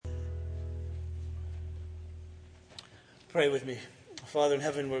Pray with me. Father in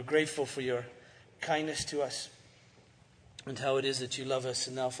heaven, we're grateful for your kindness to us and how it is that you love us.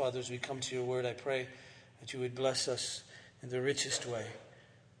 And now, Father, as we come to your word, I pray that you would bless us in the richest way,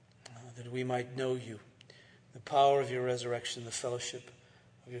 that we might know you, the power of your resurrection, the fellowship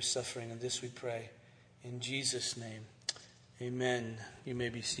of your suffering. And this we pray in Jesus' name. Amen. You may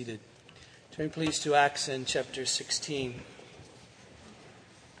be seated. Turn please to Acts in chapter 16.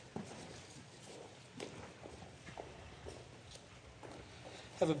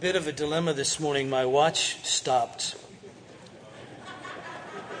 I have a bit of a dilemma this morning. My watch stopped.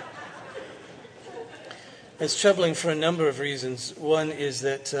 It's troubling for a number of reasons. One is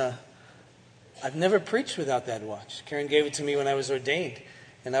that I've never preached without that watch. Karen gave it to me when I was ordained,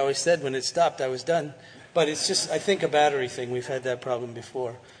 and I always said when it stopped I was done. But it's just, I think, a battery thing. We've had that problem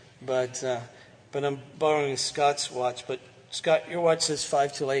before. But I'm borrowing Scott's watch. But Scott, your watch says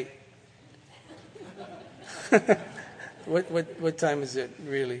 5 till 8. What time is it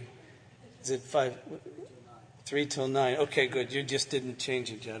really? Is it 3 till 9? Okay, good. You just didn't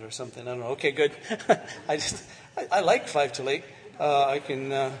change it yet or something. I don't know. Okay, good. I like 5 till 8. I can.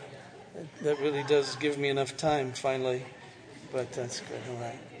 That really does give me enough time finally. But that's good. All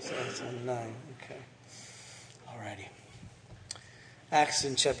right. So it's on 9. Okay. Alrighty. Acts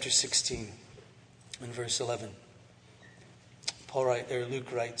in chapter 16 and verse 11.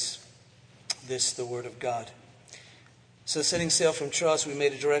 Luke writes this, the word of God. So setting sail from Troas, we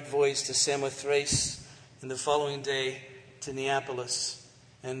made a direct voyage to Samothrace, and the following day to Neapolis,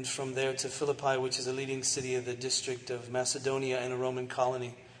 and from there to Philippi, which is a leading city of the district of Macedonia and a Roman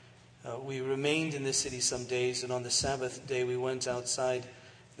colony. We remained in the city some days, and on the Sabbath day we went outside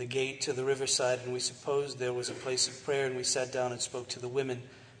the gate to the riverside, and we supposed there was a place of prayer, and we sat down and spoke to the women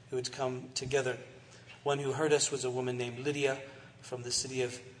who had come together. One who heard us was a woman named Lydia from the city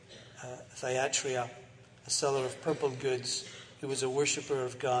of Thyatira, a seller of purple goods, who was a worshiper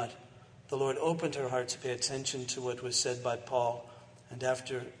of God. The Lord opened her heart to pay attention to what was said by Paul, and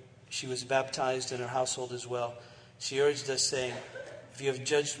after she was baptized and her household as well, she urged us, saying, "If you have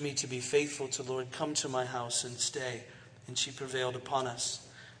judged me to be faithful to the Lord, come to my house and stay." And she prevailed upon us.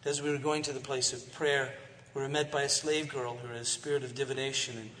 As we were going to the place of prayer, we were met by a slave girl who had a spirit of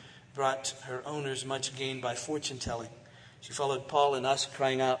divination and brought her owners much gain by fortune-telling. She followed Paul and us,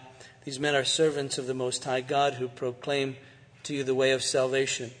 crying out, "These men are servants of the Most High God who proclaim to you the way of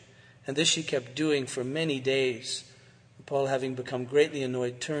salvation." And this she kept doing for many days. Paul, having become greatly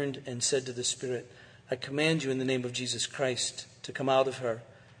annoyed, turned and said to the Spirit, "I command you in the name of Jesus Christ to come out of her."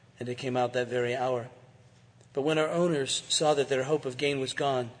 And it came out that very hour. But when our owners saw that their hope of gain was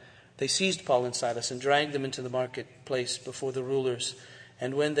gone, they seized Paul and Silas and dragged them into the marketplace before the rulers.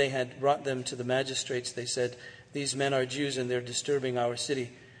 And when they had brought them to the magistrates, they said, "These men are Jews and they're disturbing our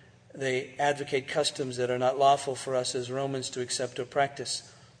city. They advocate customs that are not lawful for us as Romans to accept or practice."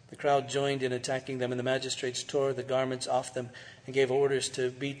 The crowd joined in attacking them, and the magistrates tore the garments off them and gave orders to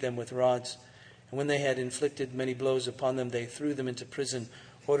beat them with rods. And when they had inflicted many blows upon them, they threw them into prison,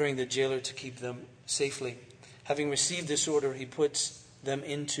 ordering the jailer to keep them safely. Having received this order, he puts them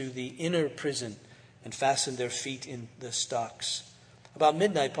into the inner prison and fastened their feet in the stocks. About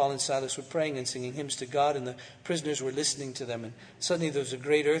midnight, Paul and Silas were praying and singing hymns to God, and the prisoners were listening to them. And suddenly there was a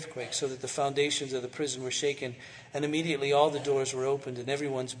great earthquake, so that the foundations of the prison were shaken, and immediately all the doors were opened, and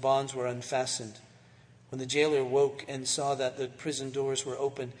everyone's bonds were unfastened. When the jailer woke and saw that the prison doors were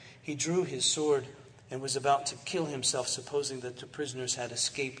open, he drew his sword and was about to kill himself, supposing that the prisoners had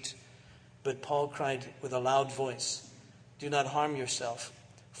escaped. But Paul cried with a loud voice, "Do not harm yourself,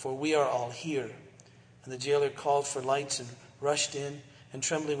 for we are all here." And the jailer called for lights and rushed in, and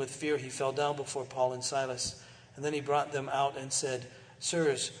trembling with fear, he fell down before Paul and Silas. And then he brought them out and said,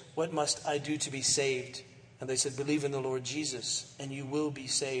 "Sirs, what must I do to be saved?" And they said, "Believe in the Lord Jesus, and you will be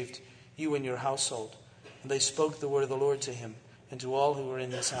saved, you and your household." And they spoke the word of the Lord to him and to all who were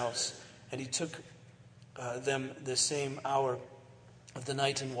in his house. And he took them the same hour of the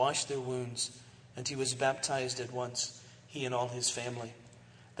night and washed their wounds. And he was baptized at once, he and all his family.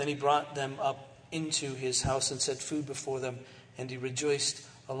 Then he brought them up into his house and set food before them, and he rejoiced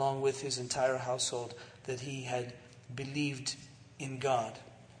along with his entire household that he had believed in God.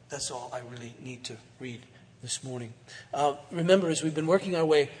 That's all I really need to read this morning. Remember, as we've been working our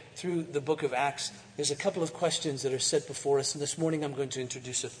way through the book of Acts, there's a couple of questions that are set before us, and this morning I'm going to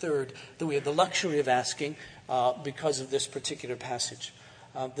introduce a third that we have the luxury of asking because of this particular passage.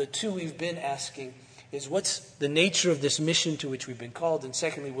 The two we've been asking is, what's the nature of this mission to which we've been called? And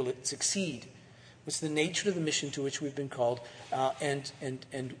secondly, will it succeed? What's the nature of the mission to which we've been called, and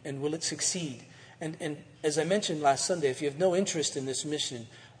will it succeed? And as I mentioned last Sunday, if you have no interest in this mission,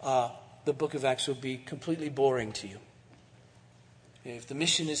 the book of Acts will be completely boring to you. If the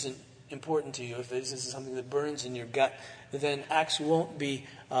mission isn't important to you, if this is something that burns in your gut, then Acts won't be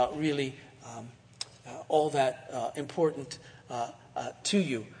really all that important to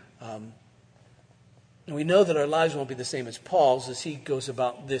you. And we know that our lives won't be the same as Paul's as he goes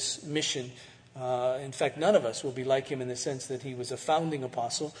about this mission. In fact, none of us will be like him in the sense that he was a founding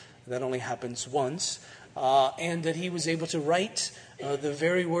apostle. That only happens once. And that he was able to write the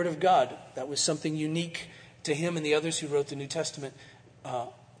very Word of God. That was something unique to him and the others who wrote the New Testament.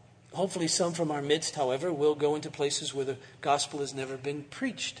 Hopefully some from our midst, however, will go into places where the gospel has never been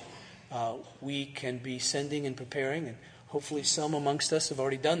preached. We can be sending and preparing, and hopefully some amongst us have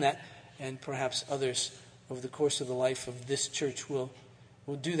already done that, and perhaps others over the course of the life of this church will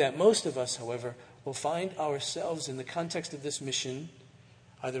do that. Most of us, however, will find ourselves in the context of this mission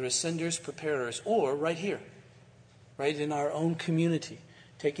either as senders, preparers, or right here, right in our own community,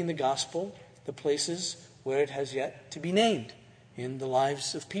 taking the gospel, the places where it has yet to be named in the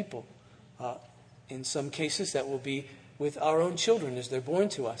lives of people. In some cases, that will be with our own children as they're born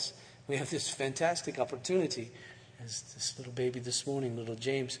to us. We have this fantastic opportunity, as this little baby this morning, little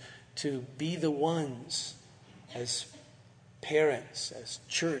James, to be the ones as parents, as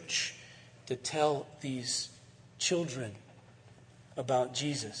church, to tell these children about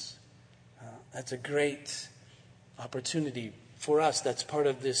Jesus. That's a great opportunity for us. That's part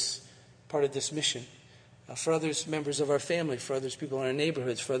of this mission. For others, members of our family, for others, people in our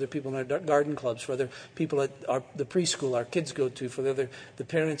neighborhoods, for other people in our garden clubs, for other people at the preschool our kids go to, for the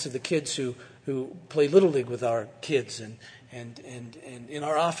parents of the kids who play Little League with our kids, and in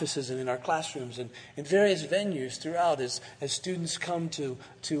our offices and in our classrooms and in various venues throughout. As students come to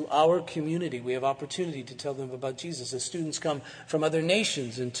our community, we have opportunity to tell them about Jesus. As students come from other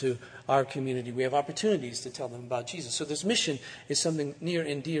nations into our community, we have opportunities to tell them about Jesus. So this mission is something near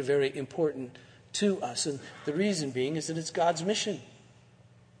and dear, very important to us. And the reason being is that it's God's mission.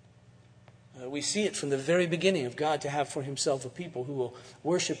 We see it from the very beginning of God to have for himself a people who will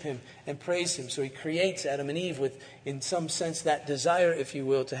worship him and praise him. So he creates Adam and Eve with, in some sense, that desire, if you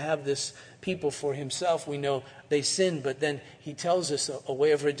will, to have this people for himself. We know they sinned, but then he tells us a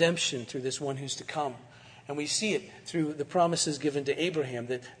way of redemption through this one who's to come. And we see it through the promises given to Abraham,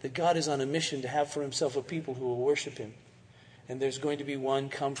 that God is on a mission to have for himself a people who will worship him. And there's going to be one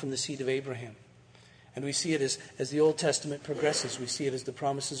come from the seed of Abraham. And we see it as the Old Testament progresses. We see it as the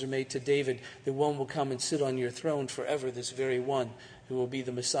promises are made to David, that one will come and sit on your throne forever, this very one who will be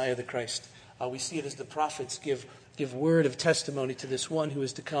the Messiah, the Christ. We see it as the prophets give word of testimony to this one who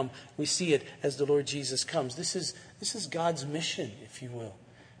is to come. We see it as the Lord Jesus comes. This is God's mission, if you will,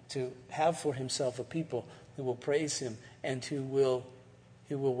 to have for himself a people who will praise him and who will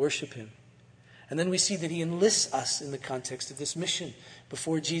worship him. And then we see that he enlists us in the context of this mission.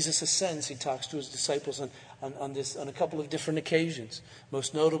 Before Jesus ascends, he talks to his disciples on a couple of different occasions.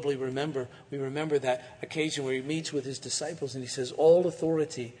 Most notably, we remember that occasion where he meets with his disciples and he says, "All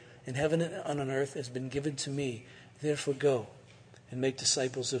authority in heaven and on earth has been given to me. Therefore go and make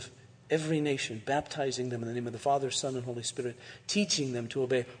disciples of every nation, baptizing them in the name of the Father, Son, and Holy Spirit, teaching them to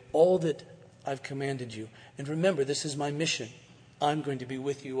obey all that I've commanded you. And remember, this is my mission. I'm going to be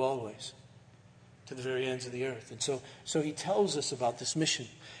with you always, to the very ends of the earth." And so he tells us about this mission.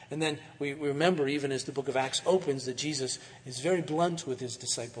 And then we remember, even as the book of Acts opens, that Jesus is very blunt with his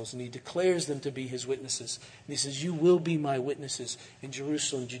disciples, and he declares them to be his witnesses. And he says, "You will be my witnesses in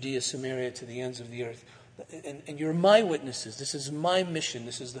Jerusalem, Judea, Samaria, to the ends of the earth." And you're my witnesses. This is my mission.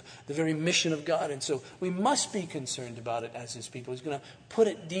 This is the very mission of God. And so we must be concerned about it as his people. He's going to put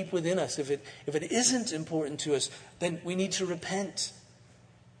it deep within us. If it isn't important to us, then we need to repent.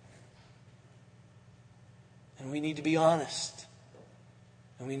 And we need to be honest.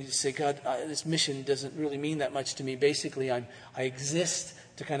 And we need to say, "God, this mission doesn't really mean that much to me. Basically, I exist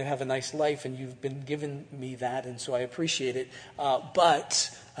to kind of have a nice life, and you've been given me that, and so I appreciate it. But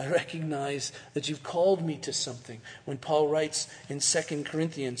I recognize that you've called me to something." When Paul writes in 2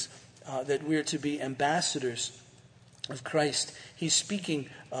 Corinthians that we're to be ambassadors of Christ, he's speaking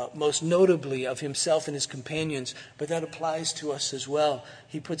most notably of himself and his companions, but that applies to us as well.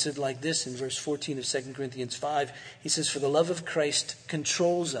 He puts it like this in verse 14 of 2 Corinthians 5. He says, "For the love of Christ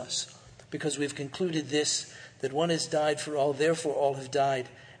controls us, because we've concluded this, that one has died for all, therefore all have died.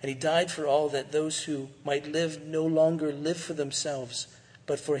 And he died for all, that those who might live no longer live for themselves,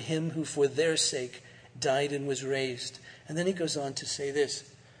 but for him who for their sake died and was raised." And then he goes on to say this,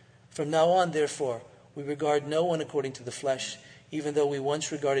 "From now on, therefore, we regard no one according to the flesh. Even though we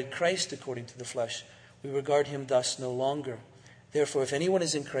once regarded Christ according to the flesh, we regard him thus no longer. Therefore, if anyone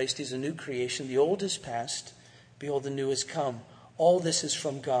is in Christ, he is a new creation. The old is past. Behold, the new has come. All this is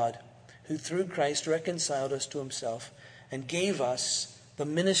from God, who through Christ reconciled us to himself and gave us the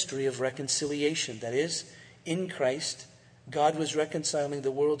ministry of reconciliation. That is, in Christ, God was reconciling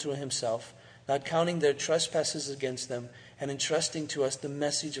the world to himself, not counting their trespasses against them, and entrusting to us the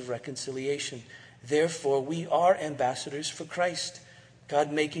message of reconciliation. Therefore, we are ambassadors for Christ,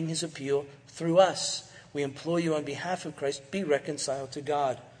 God making his appeal through us. We implore you on behalf of Christ, be reconciled to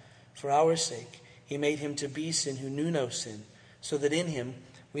God. For our sake, he made him to be sin who knew no sin, so that in him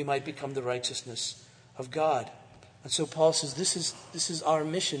we might become the righteousness of God. And so Paul says this is our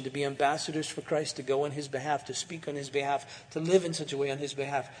mission, to be ambassadors for Christ, to go on his behalf, to speak on his behalf, to live in such a way on his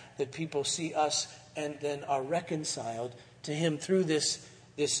behalf that people see us and then are reconciled to him through this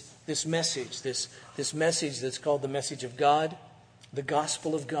message, this message that's called the message of God, the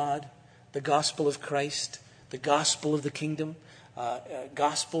gospel of God, the gospel of Christ, the gospel of the kingdom.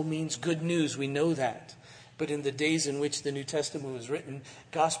 Gospel means good news. We know that. But in the days in which the New Testament was written,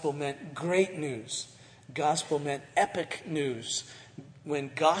 gospel meant great news. Gospel meant epic news.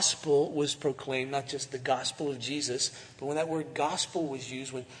 When gospel was proclaimed, not just the gospel of Jesus, but when that word gospel was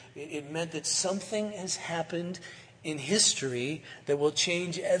used, when it meant that something has happened in history that will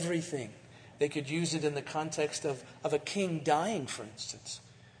change everything. They could use it in the context of a king dying, for instance.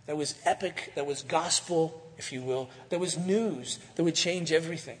 That was epic, that was gospel, if you will. That was news that would change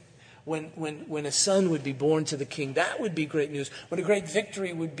everything. When a son would be born to the king, that would be great news. When a great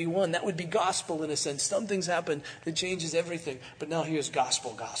victory would be won, that would be gospel in a sense. Something's happened that changes everything. But now here's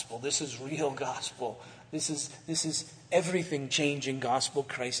gospel. This is real gospel. This is everything changing gospel.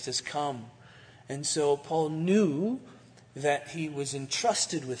 Christ has come. And so Paul knew that he was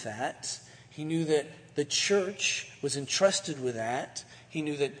entrusted with that. He knew that the church was entrusted with that. He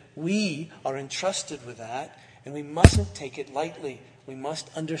knew that we are entrusted with that. And we mustn't take it lightly. We must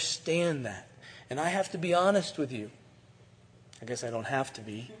understand that. And I have to be honest with you. I guess I don't have to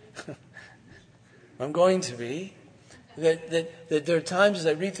be. I'm going to be. That there are times as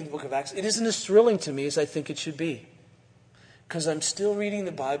I read through the book of Acts, it isn't as thrilling to me as I think it should be. Because I'm still reading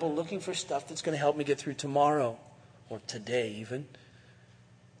the Bible, looking for stuff that's going to help me get through tomorrow, or today even.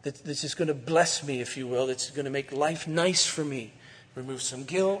 That's just going to bless me, if you will. That's going to make life nice for me. Remove some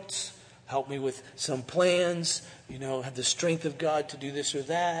guilt. Help me with some plans. Have the strength of God to do this or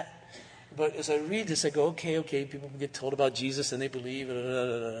that. But as I read this, I go, okay. People get told about Jesus and they believe.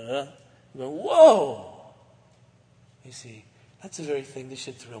 I go, whoa! You see, that's the very thing that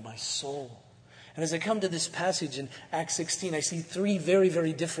should thrill my soul. And as I come to this passage in Acts 16, I see three very,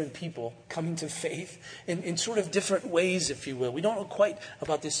 very different people coming to faith in sort of different ways, if you will. We don't know quite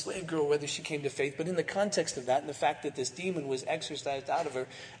about this slave girl, whether she came to faith, but in the context of that and the fact that this demon was exorcised out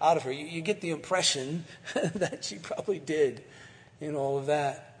of her, you get the impression that she probably did in all of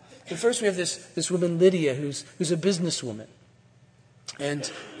that. But first we have this woman, Lydia, who's a businesswoman. And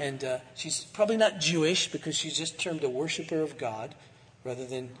she's probably not Jewish because she's just termed a worshiper of God rather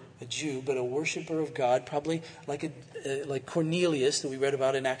than a Jew, but a worshiper of God, probably like Cornelius that we read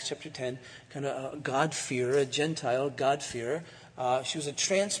about in Acts chapter 10, kind of a God-fearer, a Gentile God-fearer. She was a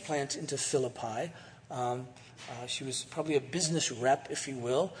transplant into Philippi. She was probably a business rep, if you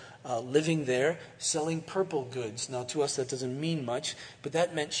will, living there, selling purple goods. Now, to us, that doesn't mean much, but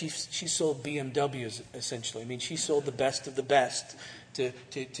that meant she sold BMWs, essentially. I mean, she sold the best of the best. To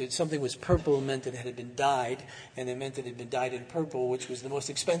something was purple meant that it had been dyed, and it meant that it had been dyed in purple, which was the most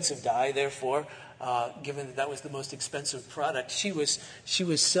expensive dye. Therefore, given that was the most expensive product, she was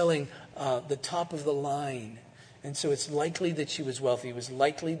selling the top of the line. And so it's likely that she was wealthy. It was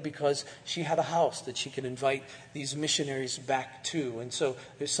likely because she had a house that she could invite these missionaries back to. And so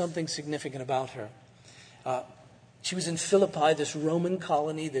there's something significant about her. She was in Philippi, this Roman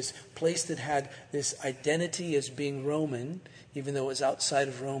colony, this place that had this identity as being Roman, even though it was outside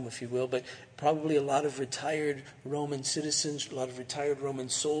of Rome, if you will, but probably a lot of retired Roman citizens, a lot of retired Roman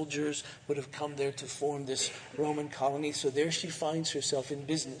soldiers would have come there to form this Roman colony. So there she finds herself in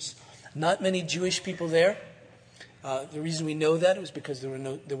business. Not many Jewish people there. The reason we know that was because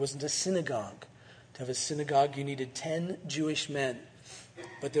there wasn't a synagogue. To have a synagogue, you needed 10 Jewish men.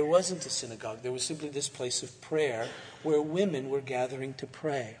 But there wasn't a synagogue. There was simply this place of prayer where women were gathering to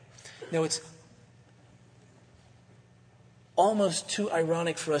pray. Now, it's almost too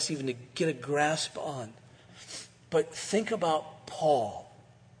ironic for us even to get a grasp on. But think about Paul.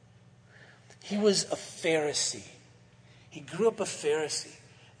 He was a Pharisee. He grew up a Pharisee.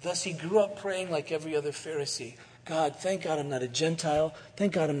 Thus, he grew up praying like every other Pharisee. God, thank God I'm not a Gentile.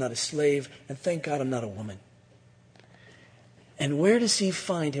 Thank God I'm not a slave. And thank God I'm not a woman. And where does he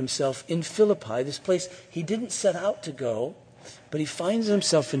find himself? In Philippi, this place he didn't set out to go, but he finds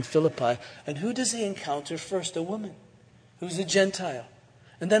himself in Philippi. And who does he encounter first? A woman who's a Gentile,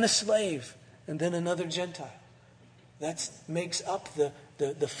 and then a slave, and then another Gentile. That makes up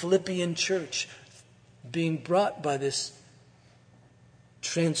the Philippian church being brought by this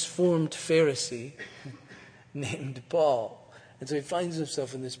transformed Pharisee named Paul. And so he finds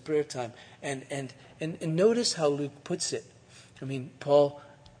himself in this prayer time. And notice how Luke puts it. I mean, Paul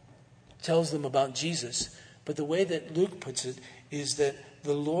tells them about Jesus, but the way that Luke puts it is that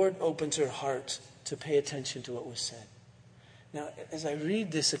the Lord opened her heart to pay attention to what was said. Now, as I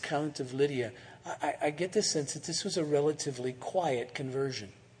read this account of Lydia, I get the sense that this was a relatively quiet conversion.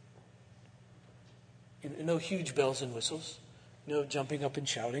 No huge bells and whistles, no jumping up and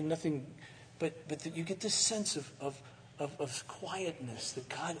shouting, nothing, but that you get this sense of quietness, that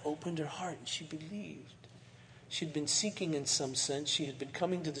God opened her heart and she believed. She'd been seeking in some sense. She had been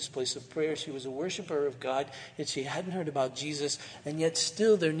coming to this place of prayer. She was a worshiper of God, yet she hadn't heard about Jesus, and yet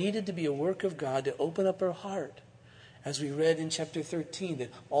still there needed to be a work of God to open up her heart. As we read in chapter 13, that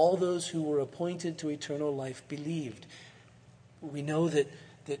all those who were appointed to eternal life believed. We know that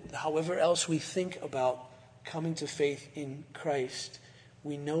however else we think about coming to faith in Christ,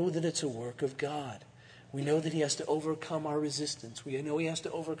 we know that it's a work of God. We know that he has to overcome our resistance. We know he has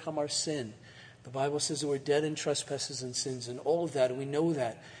to overcome our sin. The Bible says that we're dead in trespasses and sins and all of that, and we know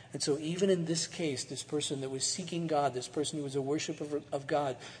that. And so even in this case, this person that was seeking God, this person who was a worshiper of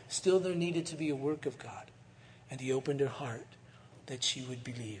God, still there needed to be a work of God. And he opened her heart that she would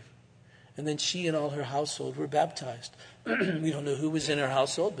believe. And then she and all her household were baptized. We don't know who was in her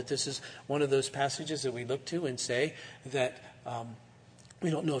household, but this is one of those passages that we look to and say that we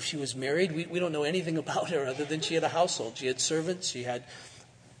don't know if she was married. We don't know anything about her other than she had a household. She had servants. She had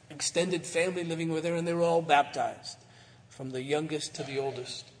extended family living with her, and they were all baptized, from the youngest to the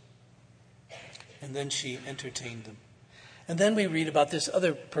oldest. And then she entertained them. And then we read about this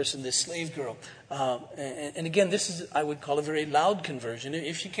other person, this slave girl. And again, this is, I would call, a very loud conversion.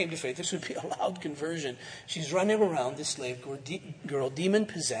 If she came to faith, this would be a loud conversion. She's running around, this slave girl,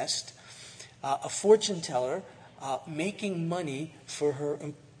 demon-possessed, a fortune teller, making money for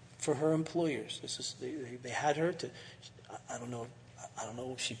her employers. They had her to, I don't know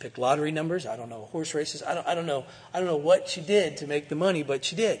if she picked lottery numbers. I don't know, horse races. I don't know what she did to make the money, but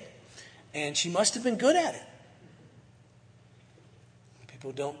she did. And she must have been good at it.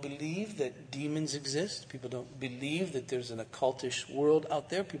 People don't believe that demons exist. People don't believe that there's an occultish world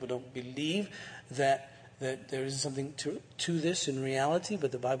out there. People don't believe that there is something to this in reality,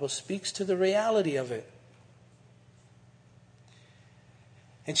 but the Bible speaks to the reality of it.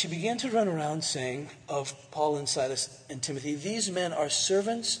 And she began to run around saying of Paul and Silas and Timothy, "These men are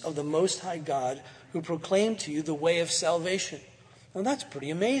servants of the Most High God who proclaim to you the way of salvation." Now that's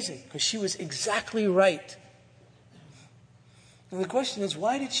pretty amazing, because she was exactly right. And the question is,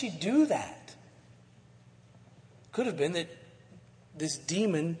 why did she do that? Could have been that this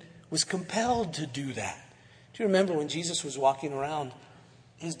demon was compelled to do that. Do you remember when Jesus was walking around,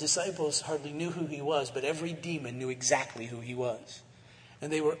 his disciples hardly knew who he was, but every demon knew exactly who he was.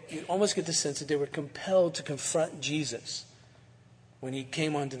 And you almost get the sense that they were compelled to confront Jesus when he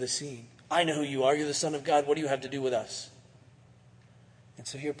came onto the scene. "I know who you are. You're the Son of God. What do you have to do with us?" And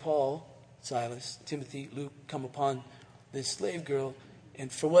so here Paul, Silas, Timothy, Luke come upon this slave girl,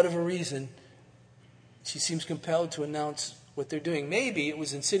 and for whatever reason, she seems compelled to announce what they're doing. Maybe it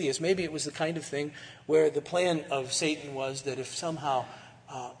was insidious. Maybe it was the kind of thing where the plan of Satan was that if somehow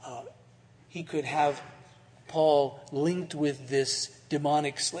he could have Paul linked with this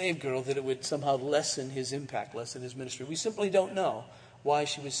demonic slave girl, that it would somehow lessen his impact, lessen his ministry. We simply don't know why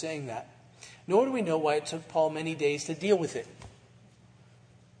she was saying that. Nor do we know why it took Paul many days to deal with it.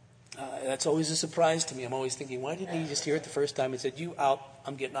 That's always a surprise to me. I'm always thinking, why didn't he just hear it the first time and said, "You out,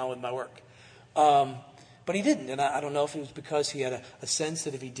 I'm getting on with my work"? But he didn't. And I don't know if it was because he had a sense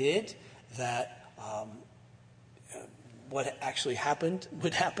that if he did, that what actually happened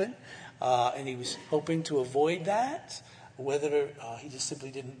would happen. And he was hoping to avoid that. Whether he just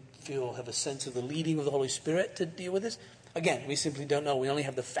simply didn't have a sense of the leading of the Holy Spirit to deal with this. Again, we simply don't know. We only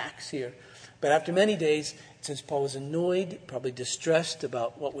have the facts here. But after many days, it says Paul was annoyed, probably distressed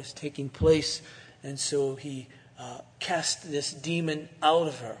about what was taking place. And so he cast this demon out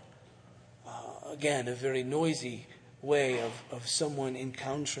of her. Again, a very noisy way of someone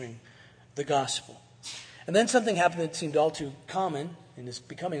encountering the gospel. And then something happened that seemed all too common, and is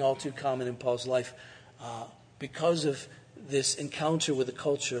becoming all too common in Paul's life. Because of this encounter with the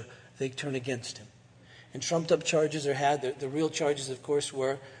culture, they turn against him. And trumped up charges are had. The real charges, of course,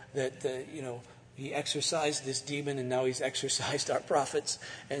 were that he exorcised this demon, and now he's exorcised our prophets.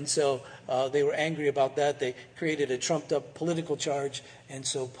 And so they were angry about that. They created a trumped up political charge. And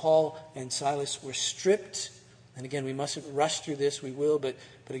so Paul and Silas were stripped And again, we mustn't rush through this. We will, but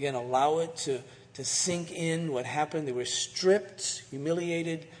again, allow it to sink in what happened. They were stripped,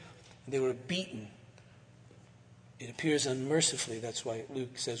 humiliated, and they were beaten. It appears unmercifully. That's why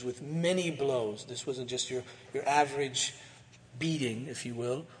Luke says with many blows. This wasn't just your average beating, if you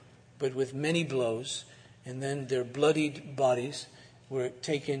will, but with many blows. And then their bloodied bodies were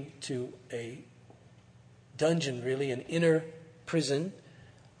taken to a dungeon, really, an inner prison.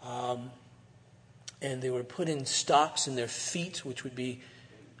 And they were put in stocks in their feet, which would be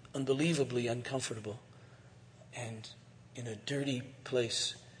unbelievably uncomfortable. And in a dirty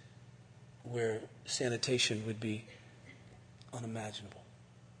place where sanitation would be unimaginable.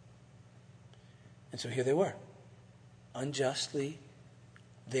 And so here they were, unjustly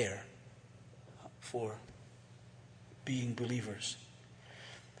there for being believers.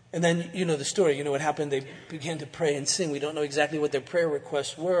 And then, you know the story. You know what happened. They began to pray and sing. We don't know exactly what their prayer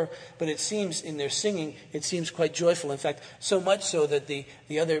requests were, but it seems in their singing, it seems quite joyful. In fact, so much so that the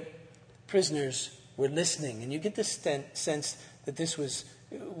other prisoners were listening. And you get this sense that this was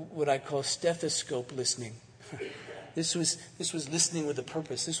what I call stethoscope listening. This was listening with a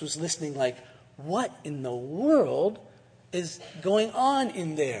purpose. This was listening like, what in the world is going on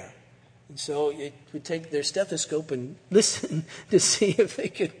in there? And so it would take their stethoscope and listen to see if they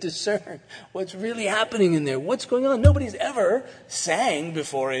could discern what's really happening in there. What's going on? Nobody's ever sang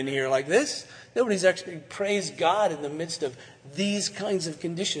before in here like this. Nobody's actually praised God in the midst of these kinds of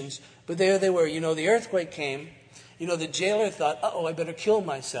conditions. But there they were. You know, the earthquake came. You know, the jailer thought, I better kill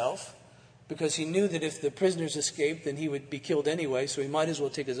myself. Because he knew that if the prisoners escaped, then he would be killed anyway. So he might as well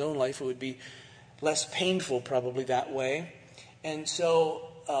take his own life. It would be less painful probably that way. And so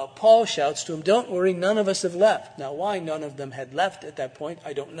Paul shouts to him, don't worry, none of us have left. Now, why none of them had left at that point,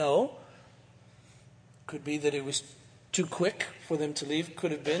 I don't know. Could be that it was too quick for them to leave.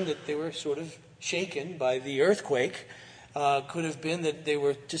 Could have been that they were sort of shaken by the earthquake. Could have been that they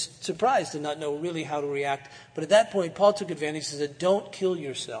were just surprised and not know really how to react. But at that point, Paul took advantage and said, don't kill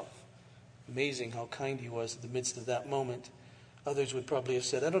yourself. Amazing how kind he was in the midst of that moment. Others would probably have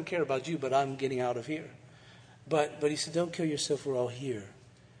said, I don't care about you, but I'm getting out of here. But he said, don't kill yourself, we're all here.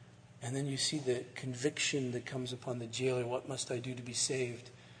 And then you see the conviction that comes upon the jailer, what must I do to be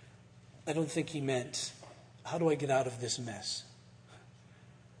saved? I don't think he meant, how do I get out of this mess?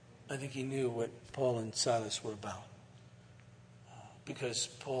 I think he knew what Paul and Silas were about. Because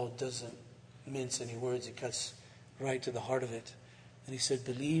Paul doesn't mince any words, he cuts right to the heart of it. And he said,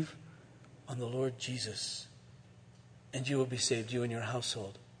 believe on the Lord Jesus, and you will be saved, you and your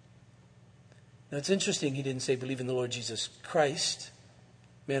household. Now it's interesting, he didn't say believe in the Lord Jesus Christ.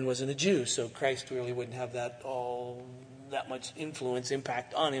 Man wasn't a Jew, so Christ really wouldn't have that much influence,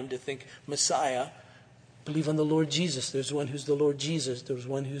 impact on him to think Messiah. Believe on the Lord Jesus. There's one who's the Lord Jesus. There's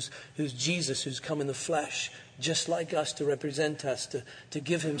one who's Jesus, who's come in the flesh, just like us, to represent us, to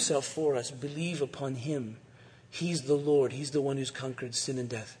give himself for us. Believe upon him. He's the Lord. He's the one who's conquered sin and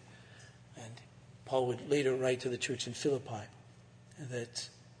death. And Paul would later write to the church in Philippi that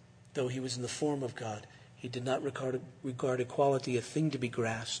though he was in the form of God, he did not regard equality a thing to be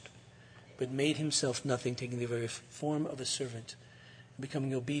grasped, but made himself nothing, taking the very form of a servant,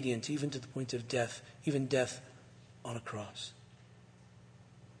 becoming obedient even to the point of death, even death on a cross.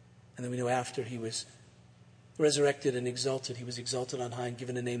 And then we know after he was resurrected and exalted, he was exalted on high and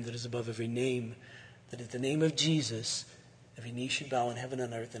given a name that is above every name, that at the name of Jesus, every knee should bow in heaven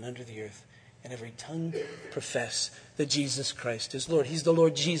and earth and under the earth, and every tongue profess that Jesus Christ is Lord. He's the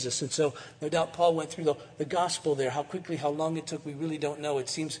Lord Jesus. And so no doubt Paul went through the gospel there. How quickly, how long it took, we really don't know. It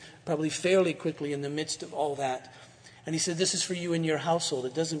seems probably fairly quickly in the midst of all that. And he said, this is for you and your household.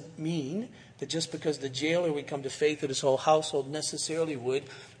 It doesn't mean that just because the jailer would come to faith that his whole household necessarily would.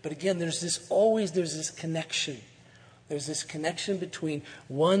 But again, there's this connection. There's this connection between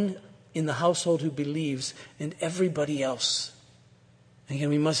one in the household who believes and everybody else. And again,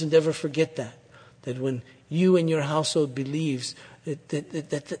 we mustn't ever forget that when you and your household believes,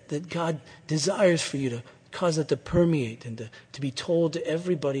 that God desires for you to cause it to permeate and to be told to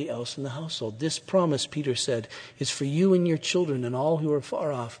everybody else in the household. This promise, Peter said, is for you and your children and all who are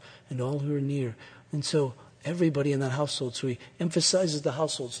far off and all who are near. And so everybody in that household, so he emphasizes the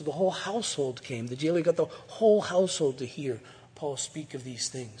household. So the whole household came. The jailer got the whole household to hear Paul speak of these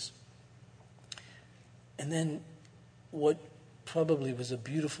things. And then what probably was a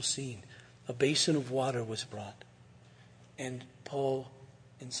beautiful scene, a basin of water was brought. And Paul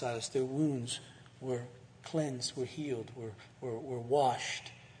and Silas, their wounds were cleansed, were healed, were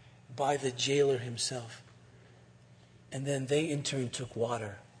washed by the jailer himself. And then they in turn took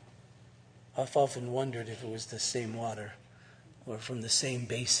water. I've often wondered if it was the same water or from the same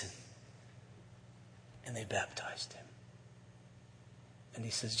basin. And they baptized him. And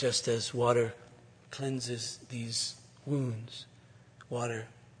he says, just as water cleanses these wounds, water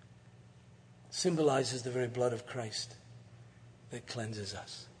symbolizes the very blood of Christ that cleanses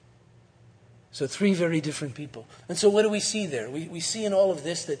us. So 3 very different people. And so what do we see there? We see in all of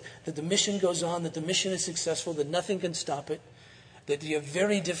this that the mission goes on, that the mission is successful, that nothing can stop it, that you have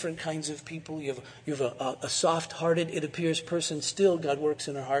very different kinds of people. You have a soft-hearted, it appears, person. Still, God works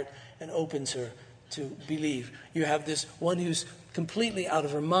in her heart and opens her to believe. You have this one who's completely out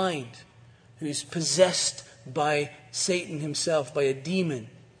of her mind, who's possessed by Satan himself, by a demon.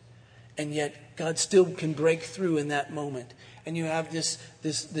 And yet God still can break through in that moment. And you have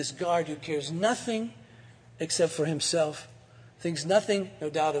this guard who cares nothing except for himself, thinks nothing, no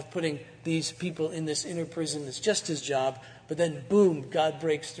doubt, of putting these people in this inner prison. It's just his job. But then, boom, God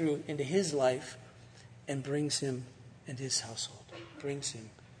breaks through into his life and brings him and his household, brings him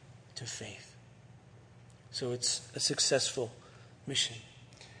to faith. So it's a successful mission.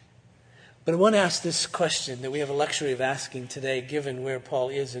 But I want to ask this question that we have a luxury of asking today, given where Paul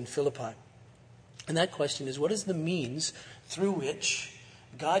is in Philippi. And that question is, what is the means through which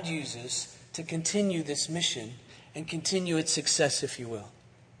God uses to continue this mission and continue its success, if you will?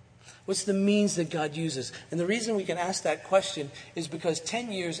 What's the means that God uses? And the reason we can ask that question is because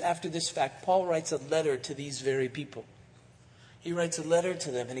 10 years after this fact, Paul writes a letter to these very people. He writes a letter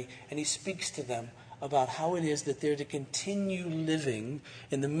to them, and he speaks to them about how it is that they're to continue living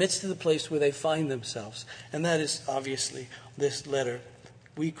in the midst of the place where they find themselves. And that is obviously this letter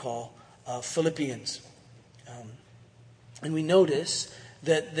we call Philippians. And we notice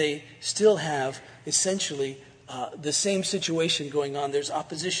that they still have essentially the same situation going on. There's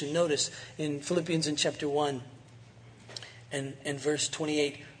opposition. Notice in Philippians in chapter 1 and verse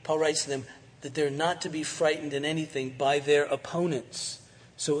 28, Paul writes to them that they're not to be frightened in anything by their opponents.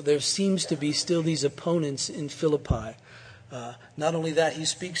 So there seems to be still these opponents in Philippi. Not only that, he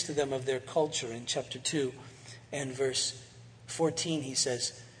speaks to them of their culture in chapter 2 and verse 14. He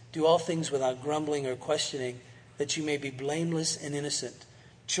says, do all things without grumbling or questioning, that you may be blameless and innocent,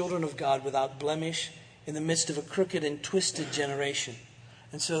 children of God without blemish, in the midst of a crooked and twisted generation.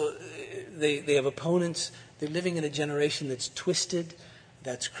 And so they have opponents. They're living in a generation that's twisted,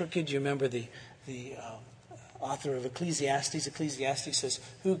 that's crooked. You remember the author of Ecclesiastes. Ecclesiastes says,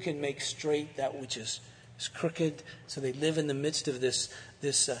 who can make straight that which is crooked? So they live in the midst of this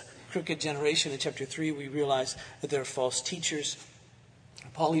crooked generation. In chapter 3, we realize that there are false teachers.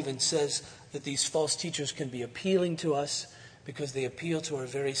 Paul even says that these false teachers can be appealing to us because they appeal to our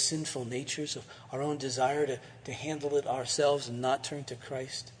very sinful natures, of our own desire to handle it ourselves and not turn to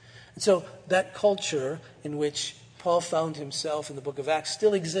Christ. And so that culture in which Paul found himself in the book of Acts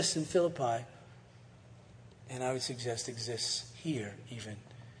still exists in Philippi. And I would suggest exists here even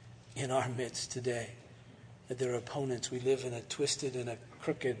in our midst today. That there are opponents. We live in a twisted and a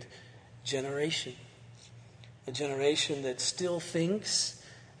crooked generation. A generation that still thinks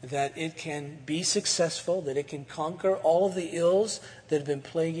that it can be successful, that it can conquer all of the ills that have been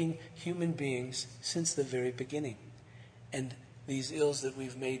plaguing human beings since the very beginning. And these ills that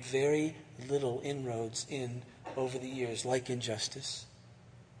we've made very little inroads in over the years, like injustice,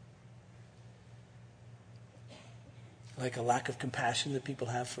 like a lack of compassion that people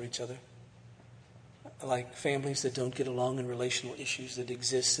have for each other, like families that don't get along and relational issues that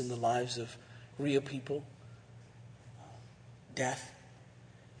exist in the lives of real people, death,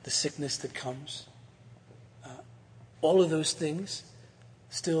 the sickness that comes. All of those things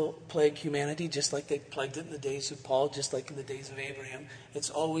still plague humanity, just like they plagued it in the days of Paul, just like in the days of Abraham. It's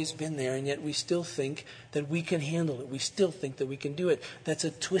always been there, and yet we still think that we can handle it. We still think that we can do it. That's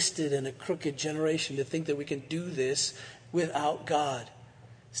a twisted and a crooked generation, to think that we can do this without God.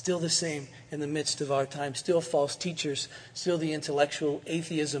 Still the same in the midst of our time. Still false teachers. Still the intellectual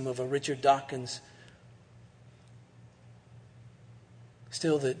atheism of a Richard Dawkins.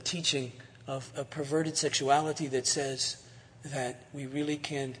 Still the teaching of a perverted sexuality that says that we really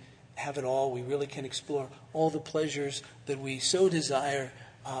can have it all. We really can explore all the pleasures that we so desire,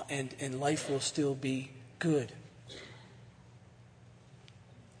 and life will still be good.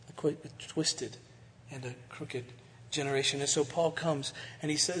 A twisted and a crooked generation. And so Paul comes and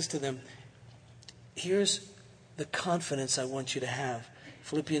he says to them, here's the confidence I want you to have.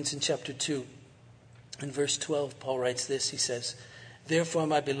 Philippians in chapter 2 in verse 12, Paul writes this. He says, therefore,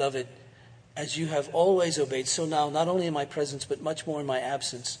 my beloved, as you have always obeyed, so now, not only in my presence, but much more in my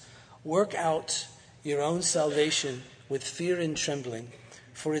absence, work out your own salvation with fear and trembling,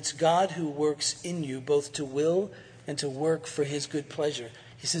 for it's God who works in you both to will and to work for his good pleasure.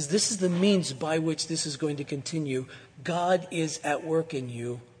 He says this is the means by which this is going to continue. God is at work in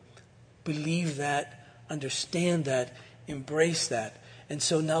you. Believe that understand that, embrace that. And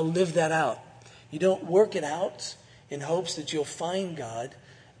so now live that out. You don't work it out in hopes that you'll find God,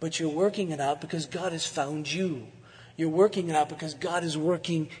 but you're working it out because God has found you. You're working it out because God is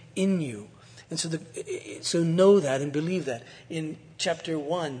working in you. And so know that and believe that. In chapter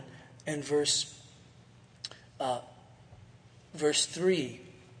 1 and verse 3,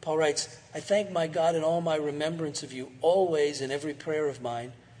 Paul writes, I thank my God in all my remembrance of you, always in every prayer of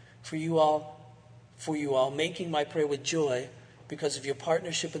mine, for you all, making my prayer with joy because of your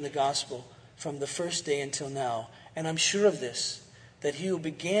partnership in the gospel from the first day until now. And I'm sure of this, that he who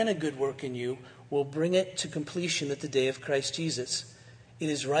began a good work in you will bring it to completion at the day of Christ Jesus. It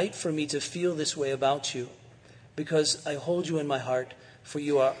is right for me to feel this way about you, because I hold you in my heart, for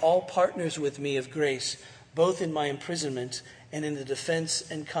you are all partners with me of grace, both in my imprisonment and in the defense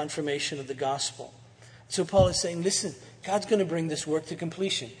and confirmation of the gospel. So Paul is saying, listen, God's going to bring this work to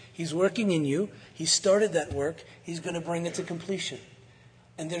completion. He's working in you. He started that work. He's going to bring it to completion.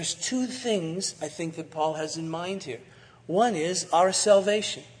 And there's two things I think that Paul has in mind here. One is our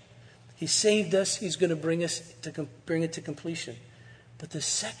salvation. He saved us. He's going to bring it to completion. But the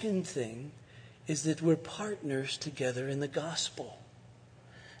second thing is that we're partners together in the gospel.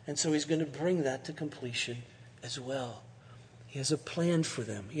 And so he's going to bring that to completion as well. He has a plan for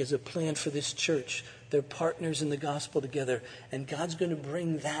them. He has a plan for this church. They're partners in the gospel together. And God's going to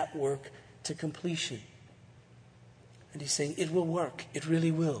bring that work to completion. And he's saying, it will work. It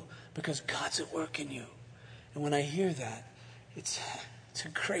really will. Because God's at work in you. And when I hear that, it's a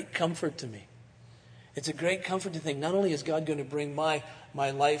great comfort to me. It's a great comfort to think, not only is God going to bring my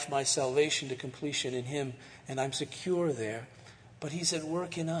life, my salvation to completion in him, and I'm secure there, but he's at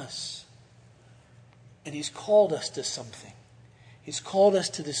work in us. And he's called us to something. He's called us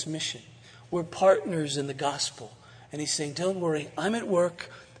to this mission. We're partners in the gospel. And he's saying, don't worry, I'm at work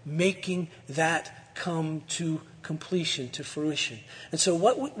making that come to completion, to fruition. And so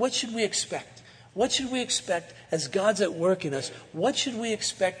what should we expect? What should we expect as God's at work in us? What should we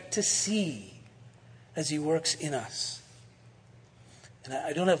expect to see as he works in us? And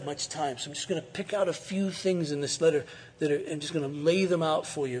I don't have much time, so I'm just going to pick out a few things in this letter I'm just going to lay them out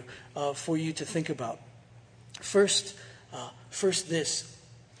for you to think about. First this,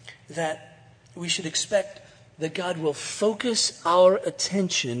 that we should expect that God will focus our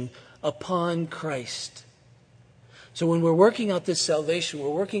attention upon Christ. So when we're working out this salvation, we're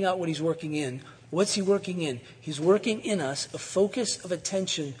working out what he's working in. What's he working in? He's working in us a focus of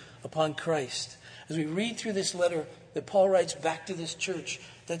attention upon Christ. As we read through this letter that Paul writes back to this church,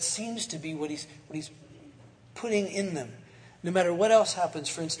 that seems to be what he's putting in them. No matter what else happens,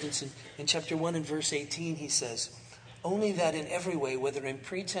 for instance, in chapter 1 and verse 18, he says, only that in every way, whether in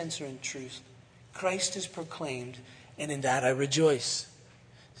pretense or in truth, Christ is proclaimed, and in that I rejoice.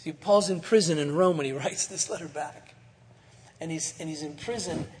 See, Paul's in prison in Rome when he writes this letter back. And he's in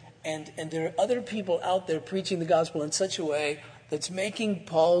prison, and there are other people out there preaching the gospel in such a way that's making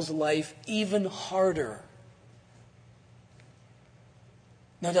Paul's life even harder.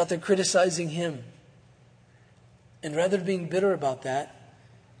 No doubt they're criticizing him. And rather than being bitter about that,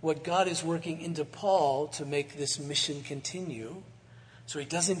 what God is working into Paul to make this mission continue, so he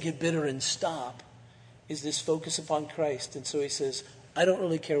doesn't get bitter and stop, is this focus upon Christ. And so he says, I don't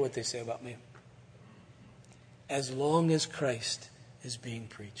really care what they say about me, as long as Christ is being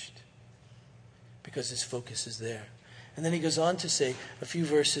preached, because his focus is there. And then he goes on to say, a few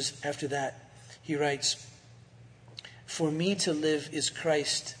verses after that, he writes, for me to live is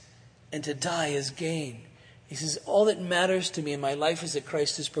Christ, and to die is gain. He says, all that matters to me in my life is that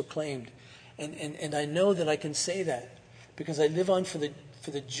Christ is proclaimed. And I know that I can say that because I live on for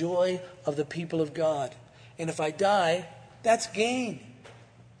the joy of the people of God. And if I die, that's gain.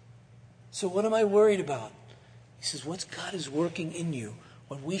 So what am I worried about? He says, what God is working in you,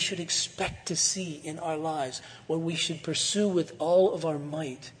 what we should expect to see in our lives, what we should pursue with all of our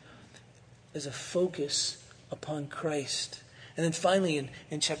might, is a focus upon Christ. And then finally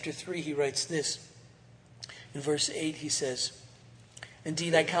in chapter 3, he writes this. In verse 8, he says,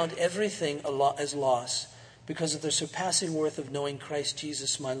 indeed, I count everything as loss because of the surpassing worth of knowing Christ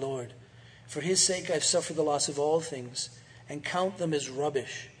Jesus my Lord. For his sake I've suffered the loss of all things and count them as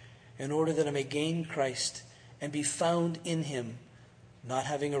rubbish in order that I may gain Christ and be found in him, not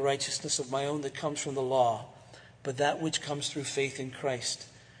having a righteousness of my own that comes from the law, but that which comes through faith in Christ,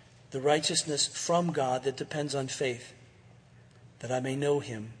 the righteousness from God that depends on faith, that I may know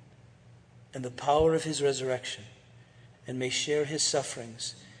him and the power of his resurrection, and may share his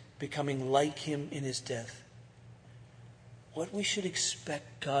sufferings, becoming like him in his death. What we should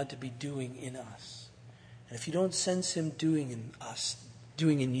expect God to be doing in us. And if you don't sense him doing in us,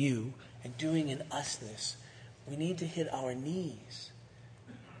 doing in you and doing in usness, we need to hit our knees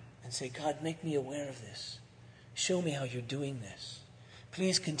and say, God, make me aware of this. Show me how you're doing this.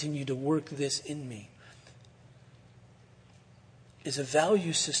 Please continue to work this in me. Is a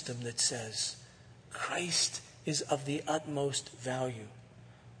value system that says Christ is of the utmost value.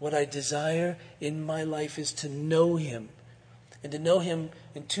 What I desire in my life is to know him, and to know him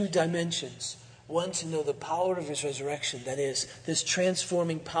in two dimensions. One, to know the power of his resurrection, that is, this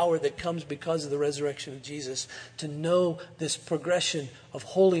transforming power that comes because of the resurrection of Jesus. To know this progression of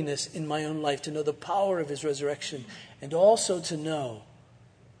holiness in my own life, to know the power of his resurrection, and also to know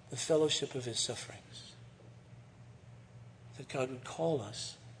the fellowship of his sufferings. That God would call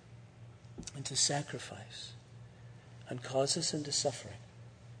us into sacrifice and cause us into suffering,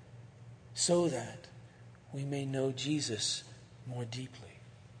 so that we may know Jesus more deeply.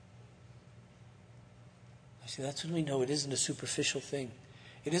 See, that's when we know it isn't a superficial thing.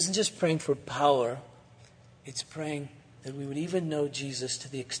 It isn't just praying for power. It's praying that we would even know Jesus to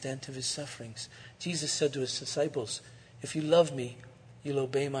the extent of his sufferings. Jesus said to his disciples, if you love me, you'll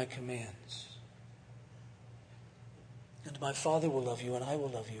obey my commands. And my Father will love you, and I will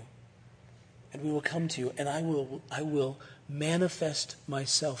love you. And we will come to you, and I will manifest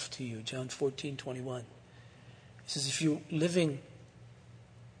myself to you. John 14:21. He says, if you're living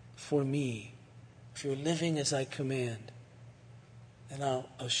for me, if you're living as I command, then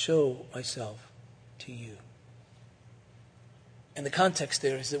I'll show myself to you. And the context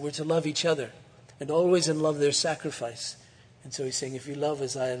there is that we're to love each other, and always in love there's sacrifice. And so he's saying, if you love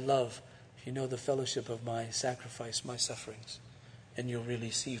as I love, if you know the fellowship of my sacrifice, my sufferings, and you'll really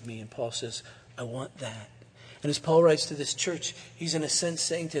receive me. And Paul says, I want that. And as Paul writes to this church, he's in a sense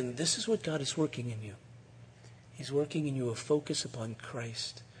saying to them, this is what God is working in you. He's working in you a focus upon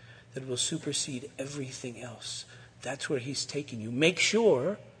Christ that will supersede everything else. That's where he's taking you. Make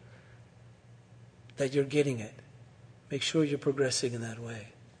sure that you're getting it. Make sure you're progressing in that way.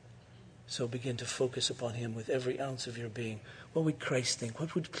 So begin to focus upon him with every ounce of your being. What would Christ think?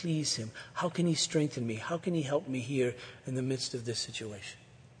 What would please him? How can he strengthen me? How can he help me here in the midst of this situation?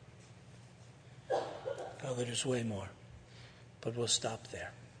 Oh, there's way more. But we'll stop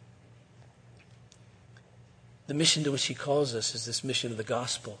there. The mission to which he calls us is this mission of the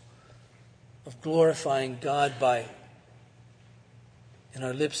gospel, of glorifying God by, in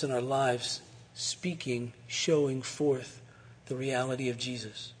our lips and our lives, speaking, showing forth the reality of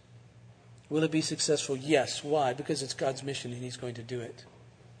Jesus. Will it be successful? Yes. Why? Because it's God's mission and he's going to do it.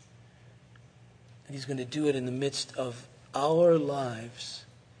 And he's going to do it in the midst of our lives,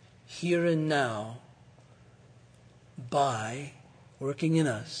 here and now, by working in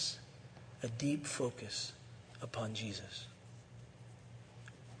us a deep focus upon Jesus.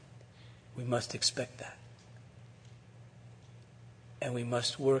 We must expect that. And we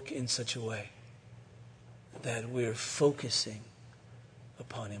must work in such a way that we're focusing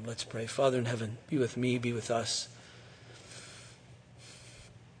upon him. Let's pray. Father in heaven, be with me, be with us.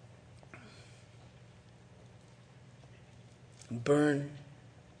 Burn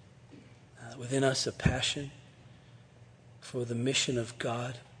within us a passion for the mission of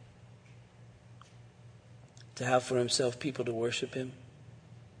God, to have for himself people to worship him.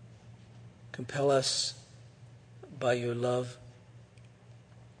 Compel us by your love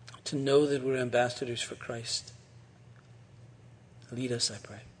to know that we're ambassadors for Christ. Lead us, I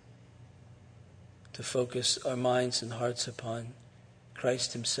pray, to focus our minds and hearts upon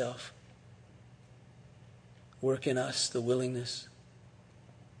Christ himself. Work in us the willingness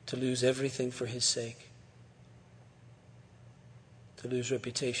to lose everything for his sake, to lose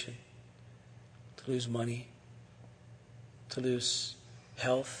reputation, to lose money, to lose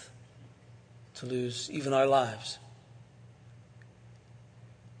health, to lose even our lives.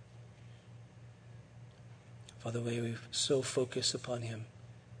 Father, may we so focus upon him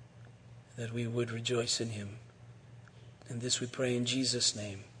that we would rejoice in him. And this we pray in Jesus'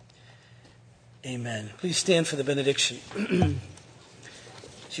 name. Amen. Please stand for the benediction.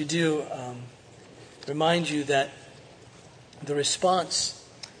 As you do, remind you that the response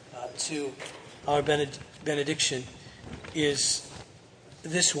to our benediction is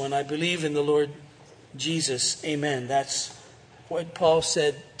this one: I believe in the Lord Jesus. Amen. That's what Paul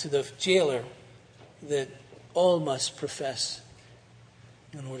said to the jailer that all must profess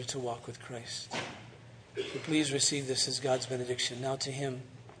in order to walk with Christ. So please receive this as God's benediction. Now to him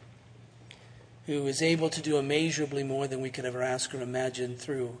who is able to do immeasurably more than we could ever ask or imagine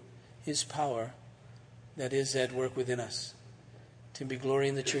through his power that is at work within us, to be glory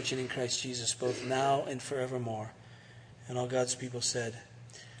in the church and in Christ Jesus, both now and forevermore. And all God's people said,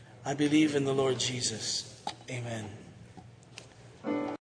 I believe in the Lord Jesus. Amen.